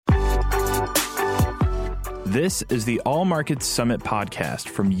This is the All Markets Summit podcast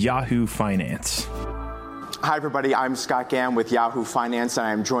from Yahoo Finance. Hi, everybody. I'm Scott Gamm with Yahoo Finance, and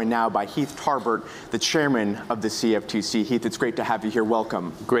I'm joined now by Heath Tarbert, the chairman of the CFTC. Heath, it's great to have you here.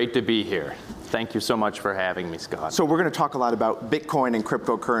 Welcome. Great to be here. Thank you so much for having me, Scott. So we're going to talk a lot about Bitcoin and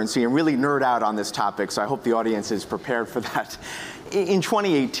cryptocurrency and really nerd out on this topic, so I hope the audience is prepared for that. In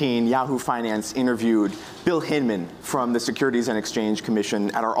 2018, Yahoo Finance interviewed Bill Hinman from the Securities and Exchange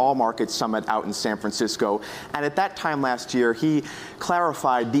Commission at our All Markets Summit out in San Francisco. And at that time last year, he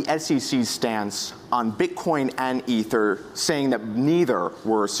clarified the SEC's stance on Bitcoin and Ether, saying that neither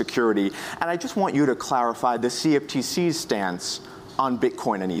were a security. And I just want you to clarify the CFTC's stance on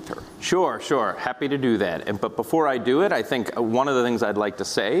Bitcoin and Ether. Sure. Happy to do that. But before I do it, I think one of the things I'd like to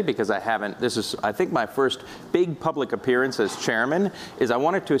say, because this is, I think, my first big public appearance as chairman, is I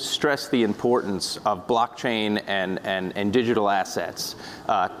wanted to stress the importance of blockchain and digital assets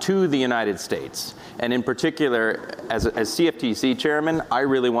to the United States. And in particular, as CFTC chairman, I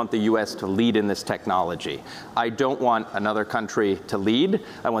really want the U.S. to lead in this technology. I don't want another country to lead.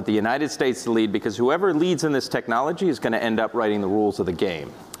 I want the United States to lead, because whoever leads in this technology is going to end up writing the rules of the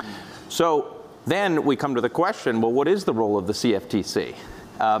game. So then we come to the question, well, what is the role of the CFTC?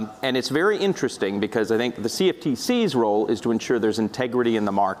 And it's very interesting, because I think the CFTC's role is to ensure there's integrity in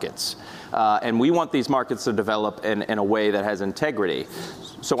the markets. And we want these markets to develop in a way that has integrity.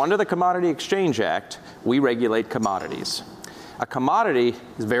 So under the Commodity Exchange Act, we regulate commodities. A commodity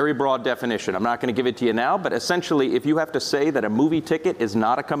is a very broad definition. I'm not going to give it to you now, but essentially, if you have to say that a movie ticket is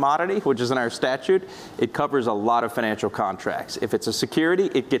not a commodity, which is in our statute, it covers a lot of financial contracts. If it's a security,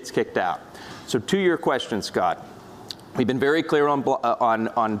 it gets kicked out. So to your question, Scott, we've been very clear on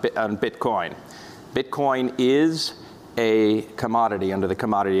Bitcoin. Bitcoin is a commodity under the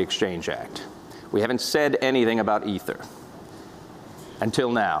Commodity Exchange Act. We haven't said anything about Ether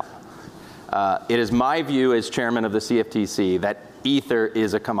until now. It is my view as chairman of the CFTC that Ether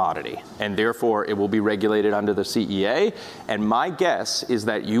is a commodity, and therefore it will be regulated under the CEA. And my guess is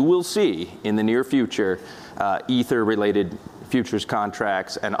that you will see in the near future Ether-related futures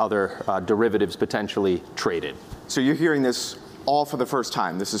contracts and other derivatives potentially traded. So you're hearing this all for the first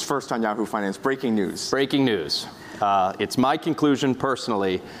time. This is first on Yahoo Finance. Breaking news. Breaking news. It's my conclusion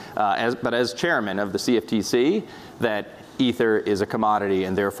personally, but as chairman of the CFTC, that Ether is a commodity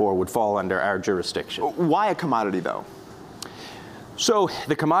and therefore would fall under our jurisdiction. Why a commodity, though? So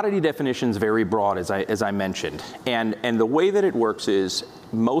the commodity definition is very broad, as I mentioned. And the way that it works is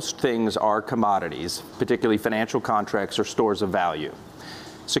most things are commodities, particularly financial contracts or stores of value.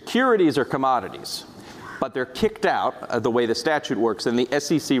 Securities are commodities, but they're kicked out the way the statute works, and the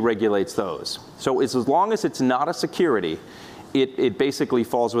SEC regulates those. So as long as it's not a security, it basically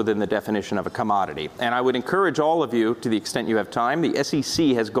falls within the definition of a commodity. And I would encourage all of you, to the extent you have time, the SEC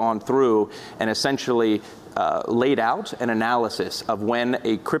has gone through and essentially laid out an analysis of when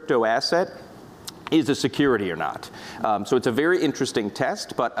a crypto asset is a security or not. So it's a very interesting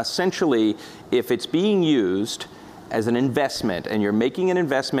test, but essentially, if it's being used as an investment and you're making an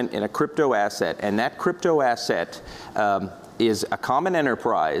investment in a crypto asset, and that crypto asset is a common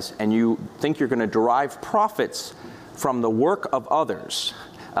enterprise, and you think you're going to derive profits from the work of others,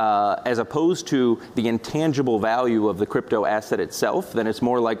 as opposed to the intangible value of the crypto asset itself, then it's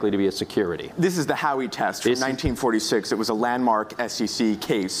more likely to be a security. This is the Howey test from 1946. It was a landmark SEC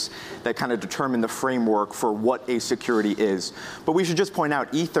case that kind of determined the framework for what a security is. But we should just point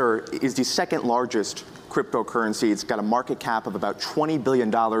out, Ether is the second largest cryptocurrency. It's got a market cap of about $20 billion.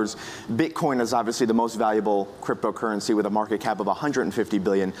 Bitcoin is obviously the most valuable cryptocurrency with a market cap of $150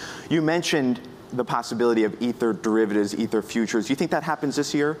 billion. You mentioned the possibility of Ether derivatives, Ether futures. Do you think that happens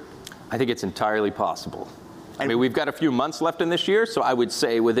this year? I think it's entirely possible. I mean, we've got a few months left in this year, so I would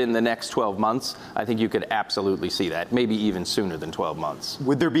say within the next 12 months, I think you could absolutely see that, maybe even sooner than 12 months.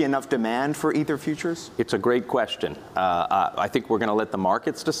 Would there be enough demand for Ether futures? It's a great question. I think we're going to let the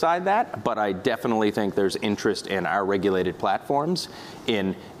markets decide that, but I definitely think there's interest in our regulated platforms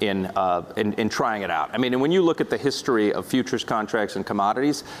in trying it out. I mean, and when you look at the history of futures contracts and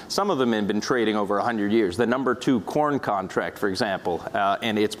commodities, some of them have been trading over 100 years. The number 2 corn contract, for example,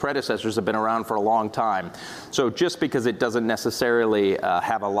 and its predecessors have been around for a long time. So just because it doesn't necessarily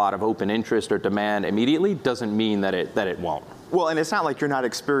have a lot of open interest or demand immediately doesn't mean that it won't. Well, and it's not like you're not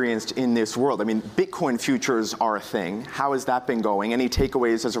experienced in this world. I mean, Bitcoin futures are a thing. How has that been going? Any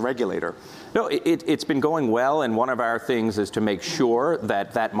takeaways as a regulator? No, it's been going well, and one of our things is to make sure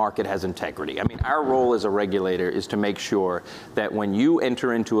that that market has integrity. I mean, our role as a regulator is to make sure that when you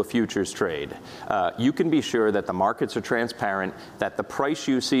enter into a futures trade, you can be sure that the markets are transparent, that the price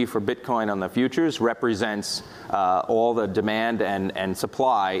you see for Bitcoin on the futures represents all the demand and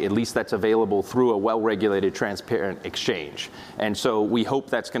supply, at least that's available through a well-regulated, transparent exchange. And so we hope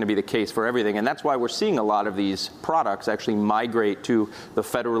that's going to be the case for everything. And that's why we're seeing a lot of these products actually migrate to the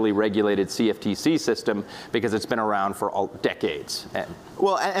federally regulated CFTC system, because it's been around for decades.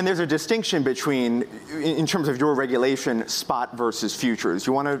 Well, and there's a distinction between, in terms of your regulation, spot versus futures.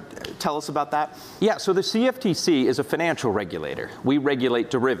 You want to tell us about that? Yeah, so the CFTC is a financial regulator. We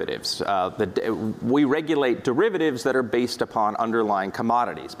regulate derivatives. We regulate derivatives that are based upon underlying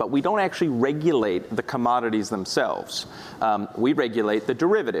commodities, but we don't actually regulate the commodities themselves. We regulate the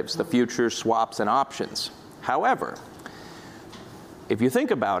derivatives, the futures, swaps, and options. However, if you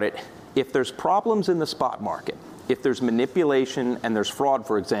think about it, if there's problems in the spot market, if there's manipulation and there's fraud,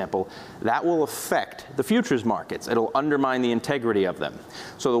 for example, that will affect the futures markets. It'll undermine the integrity of them.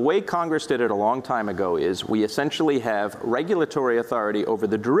 So the way Congress did it a long time ago is we essentially have regulatory authority over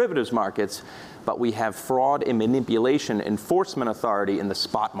the derivatives markets, but we have fraud and manipulation enforcement authority in the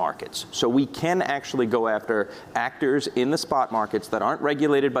spot markets. So we can actually go after actors in the spot markets that aren't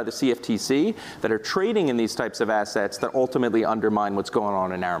regulated by the CFTC, that are trading in these types of assets that ultimately undermine what's going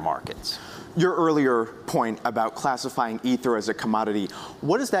on in our markets. Your earlier point about classifying Ether as a commodity,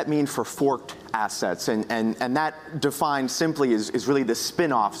 what does that mean for forked assets? And that defined simply is really the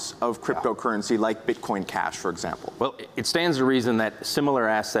spin-offs of cryptocurrency like Bitcoin Cash, for example. Well, it stands to reason that similar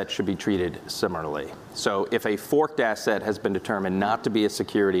assets should be treated similarly. So if a forked asset has been determined not to be a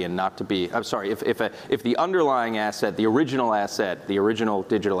security and not to be, I'm sorry, if the underlying asset, the original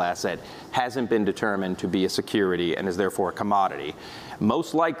digital asset, hasn't been determined to be a security and is therefore a commodity,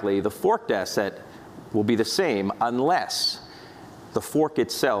 most likely the forked asset will be the same unless the fork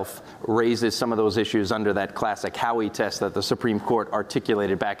itself raises some of those issues under that classic Howey test that the Supreme Court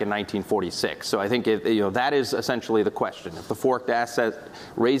articulated back in 1946. So I think that is essentially the question. If the forked asset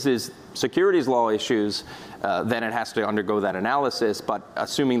raises securities law issues, then it has to undergo that analysis. But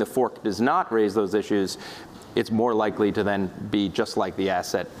assuming the fork does not raise those issues, it's more likely to then be just like the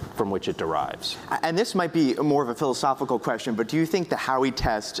asset from which it derives. And this might be more of a philosophical question, but do you think the Howey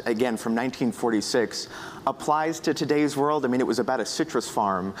test, again, from 1946, applies to today's world? I mean, it was about a citrus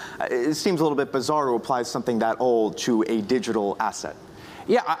farm. It seems a little bit bizarre to apply something that old to a digital asset.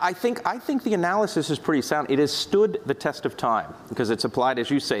 Yeah, I think the analysis is pretty sound. It has stood the test of time because it's applied,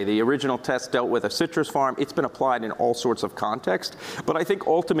 as you say, the original test dealt with a citrus farm. It's been applied in all sorts of contexts. But I think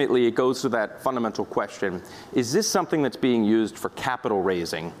ultimately it goes to that fundamental question. Is this something that's being used for capital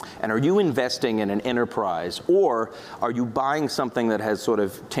raising? And are you investing in an enterprise? Or are you buying something that has sort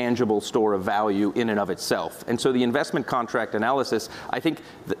of tangible store of value in and of itself? And so the investment contract analysis, I think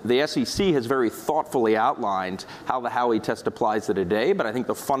the SEC has very thoughtfully outlined how the Howey test applies to today. But I think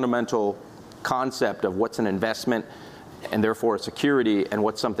the fundamental concept of what's an investment and therefore a security and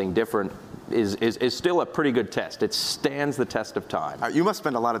what's something different is still a pretty good test. It stands the test of time. You must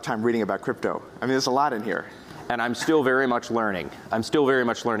spend a lot of time reading about crypto. I mean, there's a lot in here. And I'm still very much learning.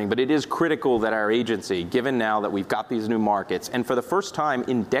 But it is critical that our agency, given now that we've got these new markets, and for the first time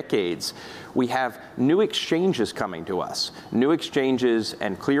in decades, we have new exchanges coming to us, new exchanges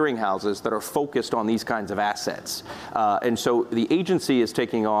and clearinghouses that are focused on these kinds of assets. And so the agency is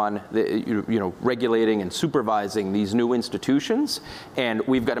taking on, regulating and supervising these new institutions, and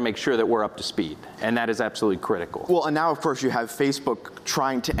we've got to make sure that we're up to speed. And that is absolutely critical. Well, and now, of course, you have Facebook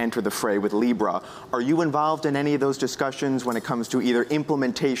trying to enter the fray with Libra. Are you involved in any of those discussions when it comes to either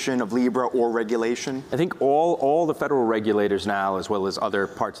implementation of Libra or regulation? I think all the federal regulators now, as well as other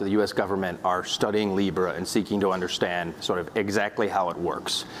parts of the U.S. government, are studying Libra and seeking to understand sort of exactly how it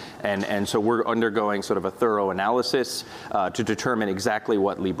works. And so we're undergoing sort of a thorough analysis to determine exactly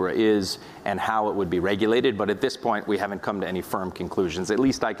what Libra is and how it would be regulated. But at this point, we haven't come to any firm conclusions. At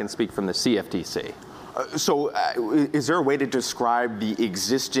least I can speak from the CFTC. So is there a way to describe the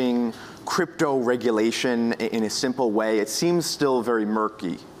existing crypto regulation in a simple way? It seems still very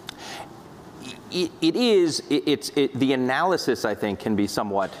murky. It is. The analysis, I think, can be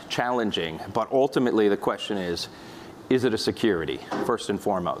somewhat challenging. But ultimately, the question is it a security, first and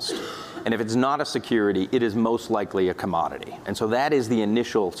foremost? And if it's not a security, it is most likely a commodity. And so that is the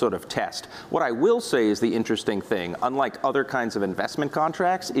initial sort of test. What I will say is the interesting thing, unlike other kinds of investment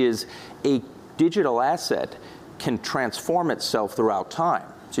contracts, is a digital asset can transform itself throughout time.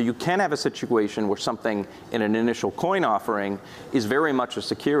 So you can have a situation where something in an initial coin offering is very much a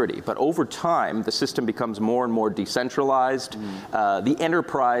security, but over time, the system becomes more and more decentralized. The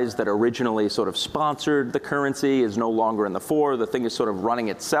enterprise that originally sort of sponsored the currency is no longer in the fore. The thing is sort of running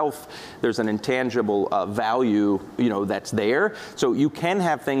itself. There's an intangible value, that's there. So you can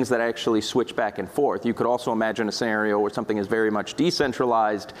have things that actually switch back and forth. You could also imagine a scenario where something is very much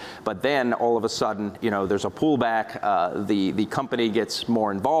decentralized, but then all of a sudden, there's a pullback. The company gets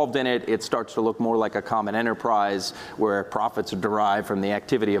more involved in it. It starts to look more like a common enterprise where profits are derived from the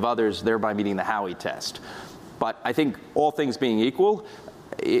activity of others, thereby meeting the Howey test. But I think all things being equal,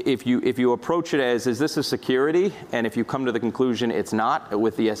 if you approach it as, is this a security? And if you come to the conclusion it's not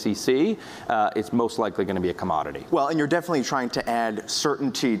with the SEC, it's most likely going to be a commodity. Well, and you're definitely trying to add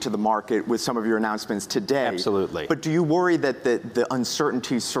certainty to the market with some of your announcements today. Absolutely. But do you worry that the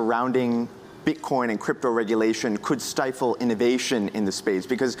uncertainty surrounding Bitcoin and crypto regulation could stifle innovation in the space?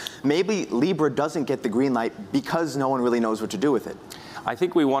 Because maybe Libra doesn't get the green light because no one really knows what to do with it. I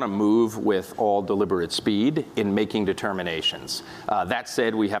think we want to move with all deliberate speed in making determinations. That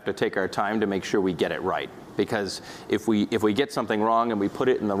said, we have to take our time to make sure we get it right. Because if we get something wrong and we put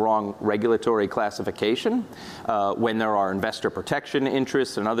it in the wrong regulatory classification, when there are investor protection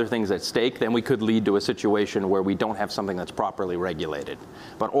interests and other things at stake, then we could lead to a situation where we don't have something that's properly regulated.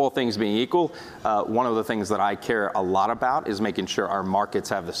 But all things being equal, one of the things that I care a lot about is making sure our markets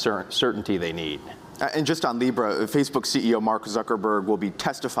have the certainty they need. And just on Libra, Facebook CEO Mark Zuckerberg will be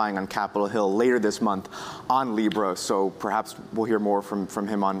testifying on Capitol Hill later this month on Libra, so perhaps we'll hear more from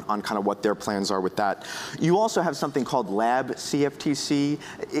him on kind of what their plans are with that. You also have something called Lab CFTC.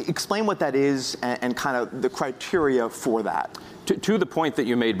 Explain what that is and kind of the criteria for that. To the point that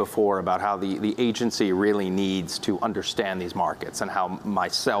you made before about how the agency really needs to understand these markets, and how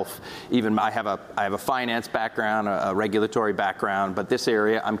myself, even I have a finance background, a regulatory background, but this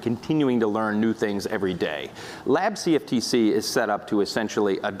area I'm continuing to learn new things every day. Lab CFTC is set up to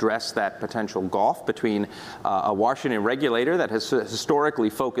essentially address that potential gulf between a Washington regulator that has historically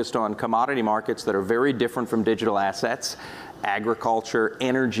focused on commodity markets that are very different from digital assets, agriculture,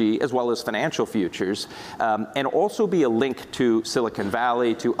 energy, as well as financial futures, and also be a link to Silicon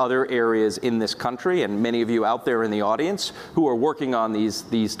Valley, to other areas in this country, and many of you out there in the audience who are working on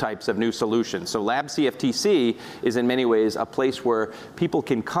these types of new solutions. So Lab CFTC is in many ways a place where people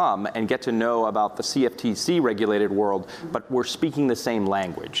can come and get to know about the CFTC regulated world, but we're speaking the same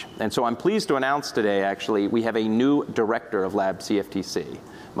language. And so I'm pleased to announce today, actually, we have a new director of Lab CFTC,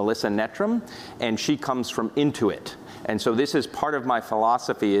 Melissa Nettram, and she comes from Intuit. And so this is part of my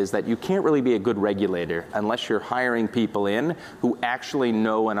philosophy, is that you can't really be a good regulator unless you're hiring people in who actually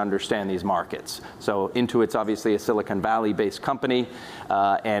know and understand these markets. So Intuit's obviously a Silicon Valley-based company,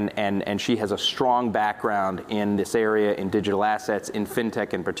 and she has a strong background in this area, in digital assets, in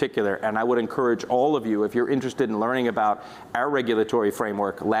fintech in particular. And I would encourage all of you, if you're interested in learning about our regulatory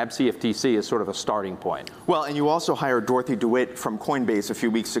framework, Lab CFTC is sort of a starting point. Well, and you also hired Dorothy DeWitt from Coinbase a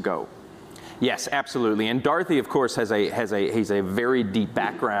few weeks ago. Yes, absolutely. And Dorothy, of course, has a very deep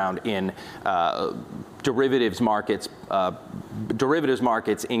background in derivatives markets,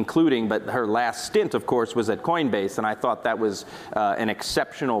 including, but her last stint, of course, was at Coinbase, and I thought that was an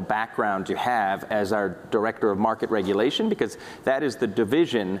exceptional background to have as our Director of Market Regulation, because that is the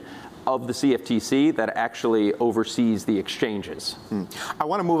division of the CFTC that actually oversees the exchanges. I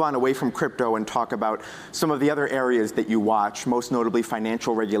want to move on away from crypto and talk about some of the other areas that you watch, most notably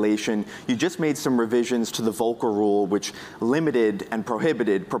financial regulation. You just made some revisions to the Volcker Rule, which limited and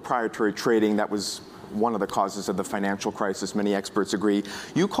prohibited proprietary trading. That was one of the causes of the financial crisis, many experts agree.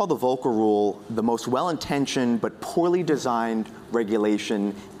 You call the Volcker Rule the most well-intentioned but poorly designed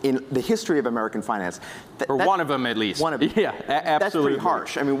regulation in the history of American finance. Or one of them, at least. One of them. Yeah, absolutely. That's pretty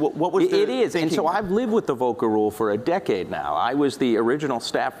harsh. I mean, what was the It is, and so thinking? I've lived with the Volcker Rule for a decade now. I was the original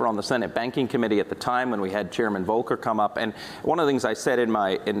staffer on the Senate Banking Committee at the time when we had Chairman Volcker come up, and one of the things I said in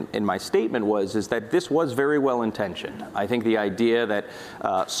my statement is that this was very well intentioned. I think the idea that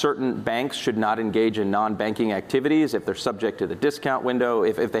certain banks should not engage in non-banking activities if they're subject to the discount window,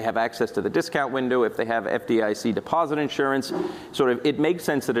 if they have access to the discount window, if they have FDIC deposit insurance, sort of, it makes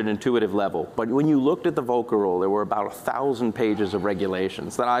sense at an intuitive level. But when you looked at the Volcker Rule, there were about 1,000 pages of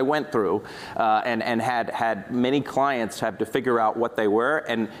regulations that I went through and had many clients have to figure out what they were,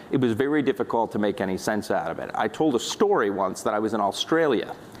 and it was very difficult to make any sense out of it. I told a story once that I was in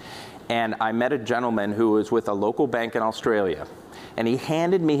Australia, and I met a gentleman who was with a local bank in Australia. And he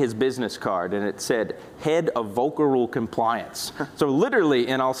handed me his business card, and it said, Head of Volcker Rule Compliance. So literally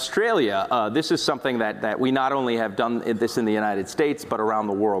in Australia, this is something that we not only have done this in the United States, but around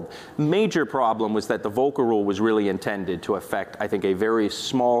the world. Major problem was that the Volcker Rule was really intended to affect, I think, a very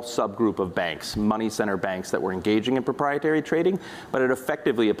small subgroup of banks, money center banks that were engaging in proprietary trading, but it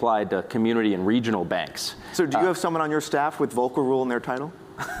effectively applied to community and regional banks. So do you have someone on your staff with Volcker Rule in their title?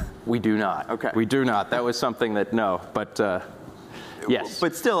 We do not. Okay. We do not. That was something that, no, but... Yes.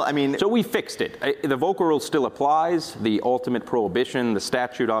 But still, I mean... So we fixed it. The Volcker Rule still applies. The ultimate prohibition, the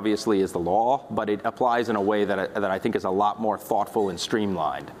statute obviously is the law, but it applies in a way that I think is a lot more thoughtful and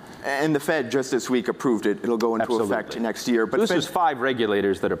streamlined. And the Fed just this week approved it. It'll go into effect next year. But this is 5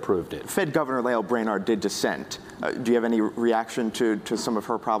 regulators that approved it. Fed Governor Lael Brainard did dissent. Do you have any reaction to some of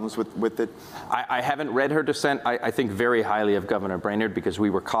her problems with it? I haven't read her dissent. I think very highly of Governor Brainard because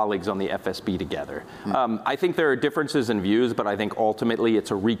we were colleagues on the FSB together. I think there are differences in views, but I think ultimately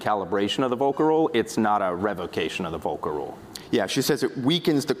it's a recalibration of the Volcker Rule. It's not a revocation of the Volcker Rule. Yeah, she says it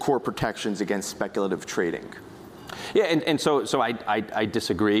weakens the core protections against speculative trading. Yeah, and so I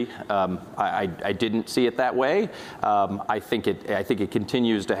disagree. I didn't see it that way. I think it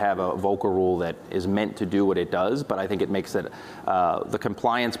continues to have a Volcker Rule that is meant to do what it does, but I think it makes it the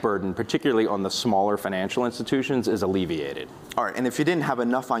compliance burden, particularly on the smaller financial institutions, is alleviated. All right, and if you didn't have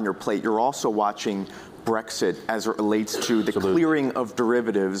enough on your plate, you're also watching Brexit as it relates to the clearing of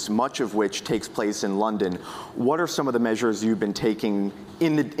derivatives, much of which takes place in London. What are some of the measures you've been taking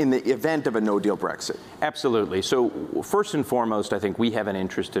in the event of a no-deal Brexit? Absolutely. So first and foremost, I think we have an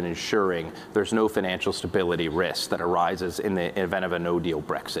interest in ensuring there's no financial stability risk that arises in the event of a no-deal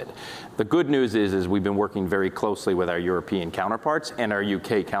Brexit. The good news is we've been working very closely with our European counterparts and our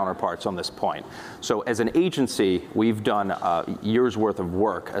UK counterparts on this point. So as an agency, we've done years worth of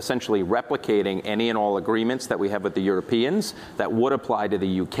work, essentially replicating any and all agreements that we have with the Europeans that would apply to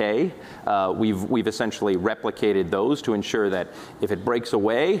the UK. We've essentially replicated those to ensure that if it breaks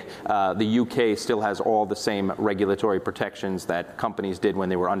away, the UK still has all the same regulatory protections that companies did when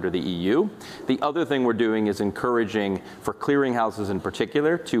they were under the EU. The other thing we're doing is encouraging, for clearinghouses in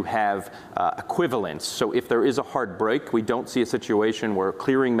particular, to have equivalence. So if there is a hard break, we don't see a situation where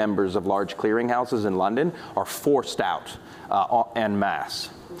clearing members of large clearinghouses in London are forced out en masse.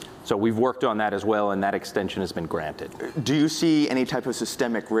 So we've worked on that as well, and that extension has been granted. Do you see any type of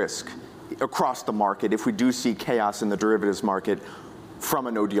systemic risk across the market if we do see chaos in the derivatives market from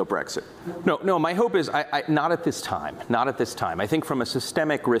a no-deal Brexit? No. My hope is not at this time. Not at this time. I think from a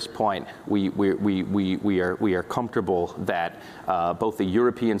systemic risk point, we are comfortable that both the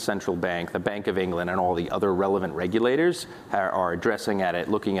European Central Bank, the Bank of England, and all the other relevant regulators are addressing at it,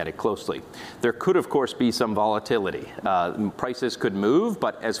 looking at it closely. There could, of course, be some volatility. Prices could move,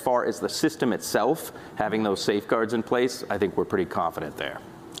 but as far as the system itself having those safeguards in place, I think we're pretty confident there.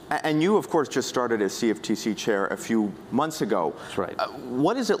 And you, of course, just started as CFTC chair a few months ago. That's right.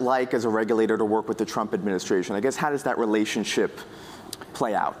 What is it like as a regulator to work with the Trump administration? I guess, how does that relationship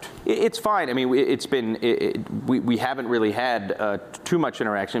play out? It's fine. I mean, we haven't really had too much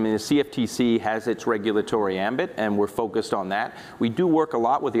interaction. I mean, the CFTC has its regulatory ambit, and we're focused on that. We do work a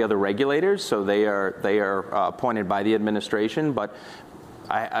lot with the other regulators, so they are appointed by the administration, but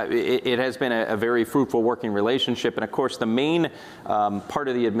it has been a very fruitful working relationship. And of course, the main part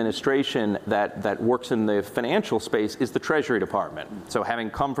of the administration that works in the financial space is the Treasury Department. So having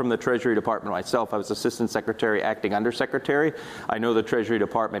come from the Treasury Department myself, I was Assistant Secretary, Acting Undersecretary. I know the Treasury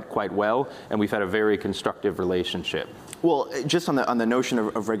Department quite well, and we've had a very constructive relationship. Well, just on the notion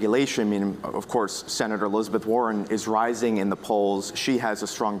of regulation, I mean, of course, Senator Elizabeth Warren is rising in the polls. She has a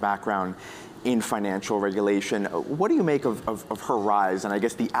strong background in financial regulation. What do you make of her rise, and I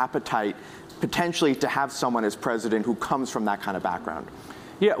guess the appetite potentially to have someone as president who comes from that kind of background?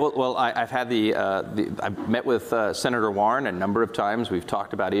 Yeah, well, I've had I've met with Senator Warren a number of times. We've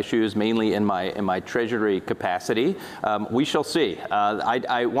talked about issues mainly in my Treasury capacity. We shall see.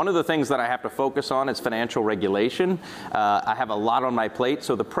 One of the things that I have to focus on is financial regulation. I have a lot on my plate,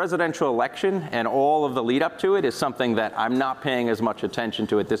 so the presidential election and all of the lead up to it is something that I'm not paying as much attention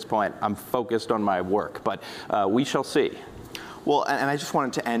to at this point. I'm focused on my work, but we shall see. Well, and I just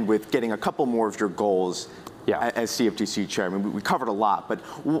wanted to end with getting a couple more of your goals. Yeah. As CFTC chair. I mean, we covered a lot, but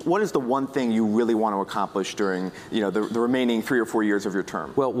what is the one thing you really want to accomplish during, the remaining 3 or 4 years of your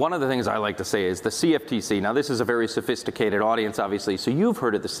term? Well, one of the things I like to say is the CFTC. Now, this is a very sophisticated audience, obviously, so you've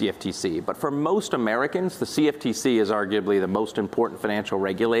heard of the CFTC, but for most Americans, the CFTC is arguably the most important financial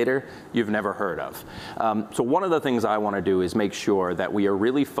regulator you've never heard of. So one of the things I want to do is make sure that we are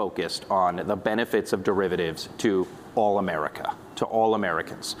really focused on the benefits of derivatives to all America, to all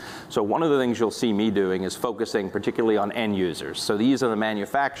Americans. So one of the things you'll see me doing is focusing particularly on end users. So these are the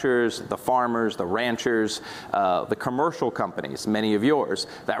manufacturers, the farmers, the ranchers, the commercial companies, many of yours,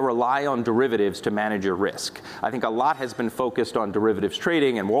 that rely on derivatives to manage your risk. I think a lot has been focused on derivatives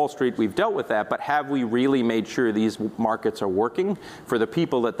trading and Wall Street. We've dealt with that, but have we really made sure these markets are working for the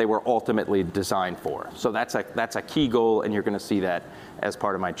people that they were ultimately designed for? So that's a key goal, and you're going to see that as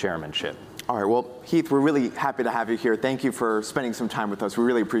part of my chairmanship. All right, well, Heath, we're really happy to have you here. Thank you for spending some time with us. We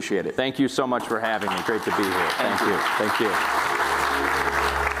really appreciate it. Thank you so much for having me. Great to be here. Thank you. Thank you.